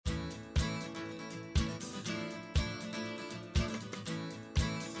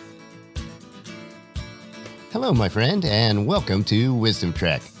Hello, my friend, and welcome to Wisdom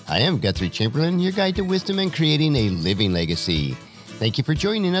Trek. I am Guthrie Chamberlain, your guide to wisdom and creating a living legacy. Thank you for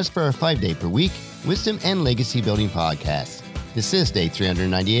joining us for our 5-day per week Wisdom and Legacy Building podcast. This is day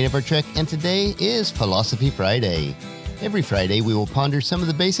 398 of our trek, and today is Philosophy Friday. Every Friday, we will ponder some of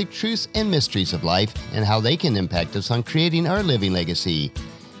the basic truths and mysteries of life and how they can impact us on creating our living legacy.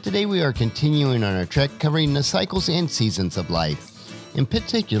 Today, we are continuing on our trek covering the cycles and seasons of life. In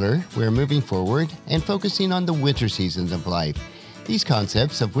particular, we're moving forward and focusing on the winter seasons of life. These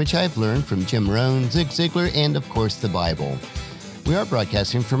concepts of which I've learned from Jim Rohn, Zig Ziglar, and of course the Bible. We are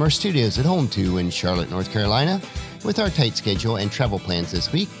broadcasting from our studios at Home 2 in Charlotte, North Carolina. With our tight schedule and travel plans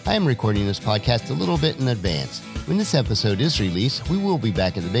this week, I am recording this podcast a little bit in advance. When this episode is released, we will be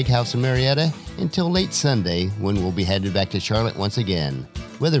back at the Big House in Marietta until late Sunday, when we'll be headed back to Charlotte once again.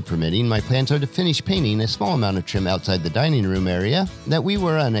 Weather permitting, my plans are to finish painting a small amount of trim outside the dining room area that we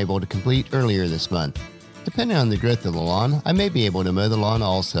were unable to complete earlier this month. Depending on the growth of the lawn, I may be able to mow the lawn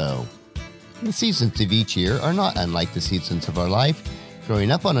also. The seasons of each year are not unlike the seasons of our life. Growing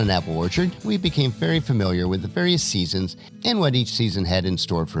up on an apple orchard, we became very familiar with the various seasons and what each season had in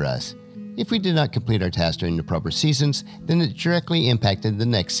store for us. If we did not complete our task during the proper seasons, then it directly impacted the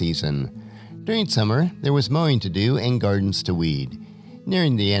next season. During summer, there was mowing to do and gardens to weed.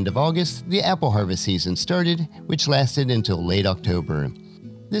 Nearing the end of August, the apple harvest season started, which lasted until late October.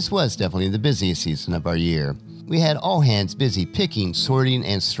 This was definitely the busiest season of our year. We had all hands busy picking, sorting,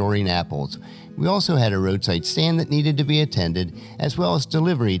 and storing apples. We also had a roadside stand that needed to be attended, as well as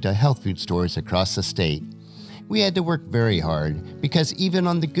delivery to health food stores across the state. We had to work very hard, because even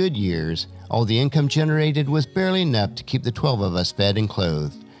on the good years, all the income generated was barely enough to keep the 12 of us fed and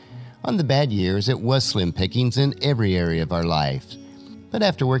clothed. On the bad years, it was slim pickings in every area of our lives. But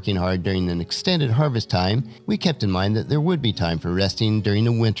after working hard during an extended harvest time, we kept in mind that there would be time for resting during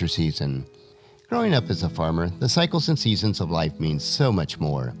the winter season. Growing up as a farmer, the cycles and seasons of life means so much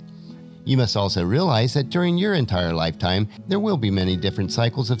more. You must also realize that during your entire lifetime, there will be many different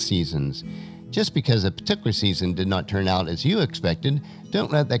cycles of seasons. Just because a particular season did not turn out as you expected,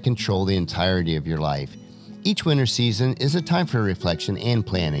 don't let that control the entirety of your life. Each winter season is a time for reflection and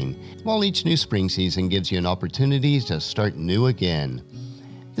planning, while each new spring season gives you an opportunity to start new again.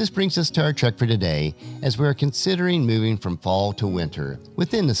 This brings us to our trek for today, as we are considering moving from fall to winter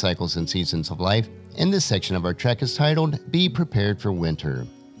within the cycles and seasons of life, and this section of our trek is titled, Be Prepared for Winter.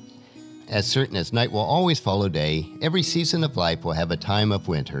 As certain as night will always follow day, every season of life will have a time of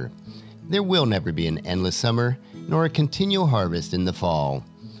winter. There will never be an endless summer, nor a continual harvest in the fall.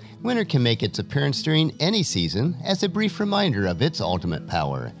 Winter can make its appearance during any season as a brief reminder of its ultimate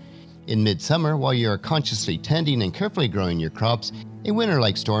power. In midsummer, while you are consciously tending and carefully growing your crops, a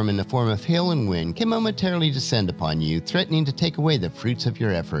winter-like storm in the form of hail and wind can momentarily descend upon you, threatening to take away the fruits of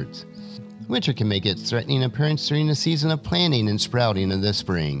your efforts. Winter can make its threatening appearance during the season of planting and sprouting of the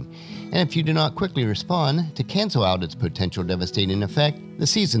spring. And if you do not quickly respond to cancel out its potential devastating effect, the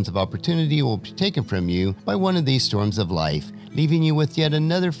seasons of opportunity will be taken from you by one of these storms of life, leaving you with yet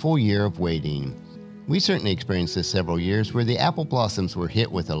another full year of waiting. We certainly experienced this several years where the apple blossoms were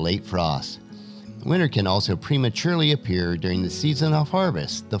hit with a late frost. Winter can also prematurely appear during the season of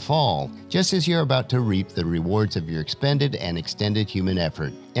harvest, the fall, just as you're about to reap the rewards of your expended and extended human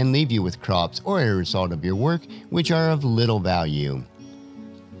effort, and leave you with crops or a result of your work which are of little value.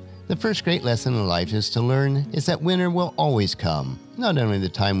 The first great lesson in life is to learn is that winter will always come, not only the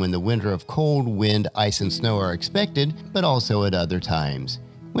time when the winter of cold, wind, ice, and snow are expected, but also at other times.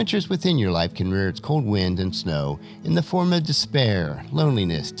 Winters within your life can rear its cold wind and snow in the form of despair,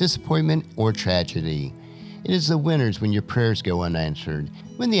 loneliness, disappointment, or tragedy. It is the winters when your prayers go unanswered,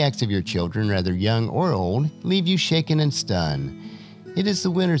 when the acts of your children, whether young or old, leave you shaken and stunned. It is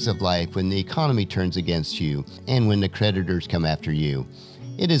the winters of life when the economy turns against you and when the creditors come after you.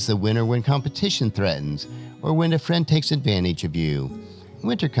 It is the winter when competition threatens or when a friend takes advantage of you.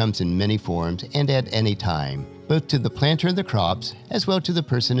 Winter comes in many forms and at any time, both to the planter of the crops, as well to the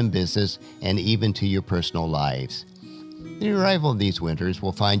person in business, and even to your personal lives. The arrival of these winters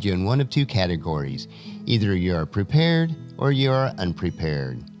will find you in one of two categories. Either you are prepared or you are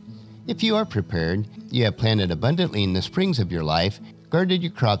unprepared. If you are prepared, you have planted abundantly in the springs of your life, guarded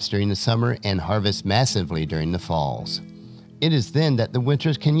your crops during the summer, and harvest massively during the falls. It is then that the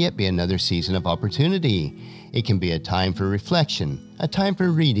winters can yet be another season of opportunity. It can be a time for reflection, a time for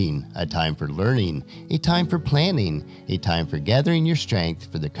reading, a time for learning, a time for planning, a time for gathering your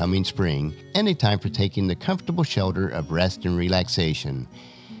strength for the coming spring, and a time for taking the comfortable shelter of rest and relaxation.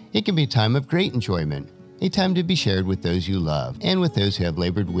 It can be a time of great enjoyment, a time to be shared with those you love and with those who have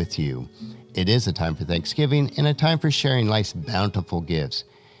labored with you. It is a time for Thanksgiving and a time for sharing life's bountiful gifts.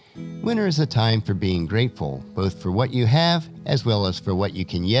 Winter is a time for being grateful, both for what you have as well as for what you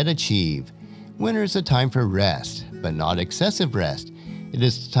can yet achieve. Winter is a time for rest, but not excessive rest. It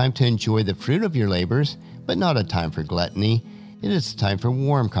is a time to enjoy the fruit of your labors, but not a time for gluttony. It is a time for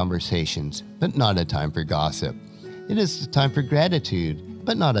warm conversations, but not a time for gossip. It is a time for gratitude,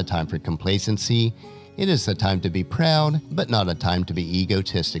 but not a time for complacency. It is a time to be proud, but not a time to be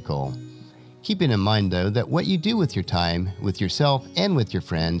egotistical. Keeping in mind, though, that what you do with your time, with yourself and with your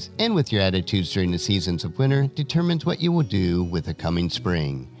friends, and with your attitudes during the seasons of winter determines what you will do with the coming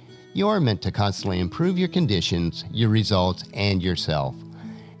spring. You are meant to constantly improve your conditions, your results, and yourself.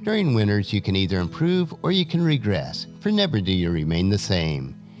 During winters, you can either improve or you can regress, for never do you remain the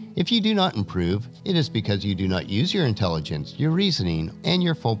same. If you do not improve, it is because you do not use your intelligence, your reasoning, and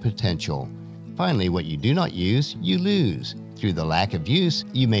your full potential. Finally, what you do not use, you lose. Through the lack of use,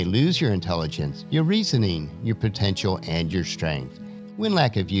 you may lose your intelligence, your reasoning, your potential, and your strength. When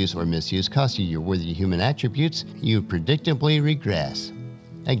lack of use or misuse costs you your worthy human attributes, you predictably regress.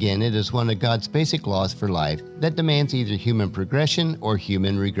 Again, it is one of God's basic laws for life that demands either human progression or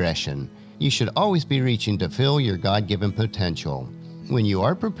human regression. You should always be reaching to fill your God-given potential. When you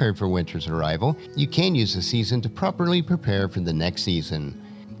are prepared for winter's arrival, you can use the season to properly prepare for the next season.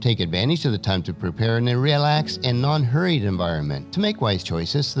 Take advantage of the time to prepare in a relaxed and non-hurried environment to make wise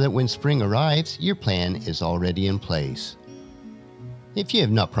choices so that when spring arrives, your plan is already in place. If you have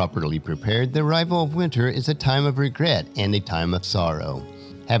not properly prepared, the arrival of winter is a time of regret and a time of sorrow.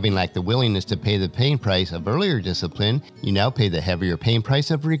 Having lacked the willingness to pay the pain price of earlier discipline, you now pay the heavier pain price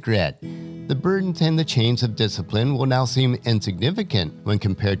of regret. The burdens and the chains of discipline will now seem insignificant when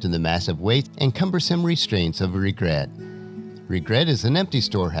compared to the massive weight and cumbersome restraints of regret. Regret is an empty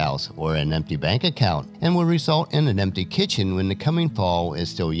storehouse or an empty bank account and will result in an empty kitchen when the coming fall is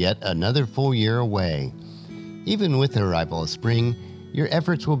still yet another full year away. Even with the arrival of spring, your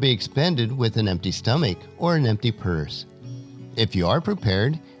efforts will be expended with an empty stomach or an empty purse. If you are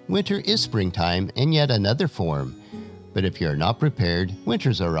prepared, winter is springtime in yet another form. But if you are not prepared,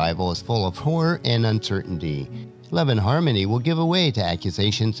 winter's arrival is full of horror and uncertainty. Love and harmony will give way to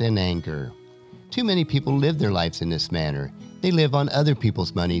accusations and anger. Too many people live their lives in this manner. They live on other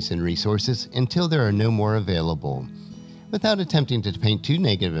people's monies and resources until there are no more available. Without attempting to paint too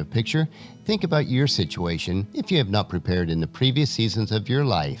negative a picture, think about your situation if you have not prepared in the previous seasons of your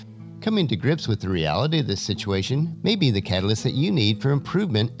life. Coming to grips with the reality of this situation may be the catalyst that you need for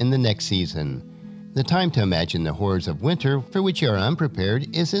improvement in the next season. The time to imagine the horrors of winter for which you are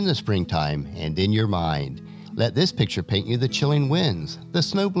unprepared is in the springtime and in your mind. Let this picture paint you the chilling winds, the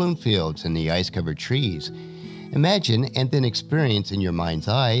snow-blown fields, and the ice-covered trees. Imagine and then experience in your mind's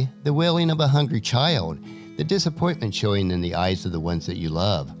eye the wailing of a hungry child, the disappointment showing in the eyes of the ones that you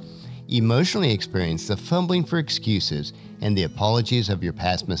love. Emotionally experience the fumbling for excuses and the apologies of your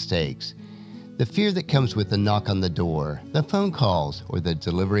past mistakes. The fear that comes with the knock on the door, the phone calls, or the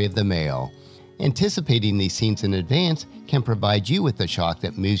delivery of the mail. Anticipating these scenes in advance can provide you with the shock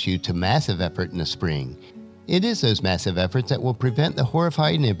that moves you to massive effort in the spring. It is those massive efforts that will prevent the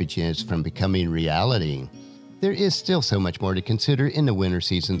horrifying images from becoming reality. There is still so much more to consider in the winter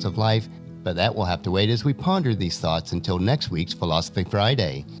seasons of life, but that will have to wait as we ponder these thoughts until next week's Philosophy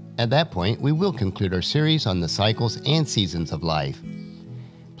Friday. At that point, we will conclude our series on the cycles and seasons of life.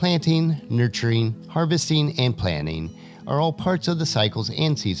 Planting, nurturing, harvesting, and planting are all parts of the cycles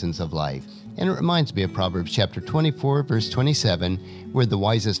and seasons of life. And it reminds me of Proverbs chapter 24, verse 27, where the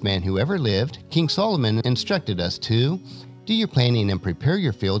wisest man who ever lived, King Solomon, instructed us to do your planning and prepare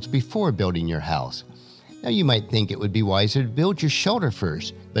your fields before building your house. Now you might think it would be wiser to build your shelter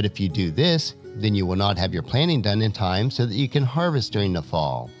first, but if you do this, then you will not have your planning done in time so that you can harvest during the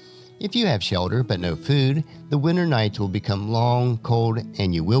fall. If you have shelter but no food, the winter nights will become long, cold,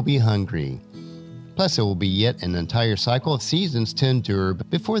 and you will be hungry. Plus, there will be yet an entire cycle of seasons to endure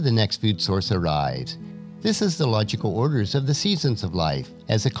before the next food source arrives. This is the logical orders of the seasons of life.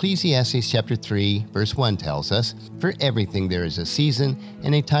 As Ecclesiastes chapter 3, verse 1 tells us, for everything there is a season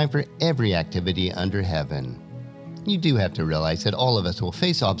and a time for every activity under heaven. You do have to realize that all of us will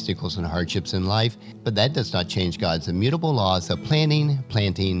face obstacles and hardships in life, but that does not change God's immutable laws of planting,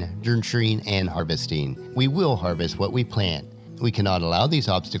 nurturing, and harvesting. We will harvest what we plant. We cannot allow these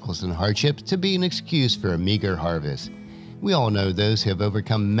obstacles and hardships to be an excuse for a meager harvest. We all know those who have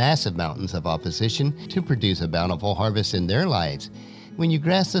overcome massive mountains of opposition to produce a bountiful harvest in their lives. When you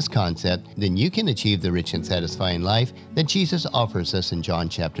grasp this concept, then you can achieve the rich and satisfying life that Jesus offers us in John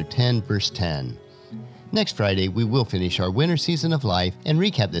chapter 10, verse 10. Next Friday, we will finish our winter season of life and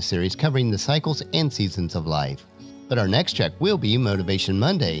recap this series covering the cycles and seasons of life. But our next trek will be Motivation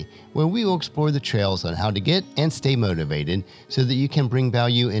Monday, where we will explore the trails on how to get and stay motivated so that you can bring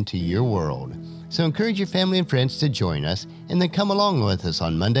value into your world. So encourage your family and friends to join us, and then come along with us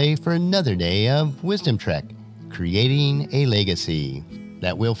on Monday for another day of Wisdom Trek, Creating a Legacy.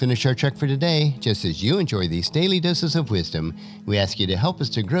 That will finish our trek for today. Just as you enjoy these daily doses of wisdom, we ask you to help us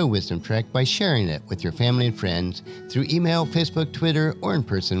to grow Wisdom Trek by sharing it with your family and friends through email, Facebook, Twitter, or in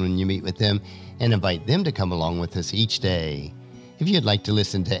person when you meet with them, and invite them to come along with us each day. If you'd like to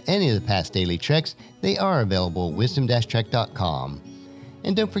listen to any of the past daily treks, they are available at wisdom-trek.com.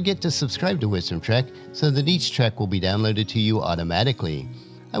 And don't forget to subscribe to Wisdom Trek so that each trek will be downloaded to you automatically.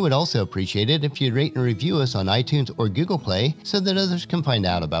 I would also appreciate it if you'd rate and review us on iTunes or Google Play so that others can find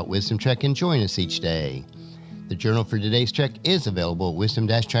out about Wisdom Trek and join us each day. The journal for today's trek is available at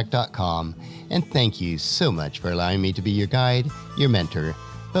wisdom-trek.com, and thank you so much for allowing me to be your guide, your mentor,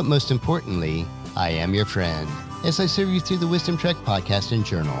 but most importantly, I am your friend as I serve you through the Wisdom Trek podcast and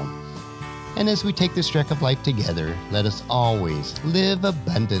journal. And as we take this trek of life together, let us always live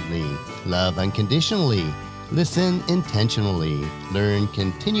abundantly, love unconditionally, listen intentionally, learn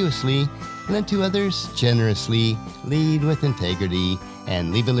continuously, lend to others generously, lead with integrity,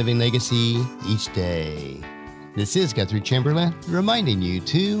 and leave a living legacy each day. This is Guthrie Chamberlain reminding you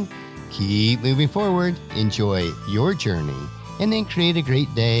to keep moving forward, enjoy your journey, and then create a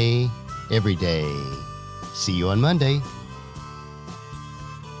great day every day. See you on Monday.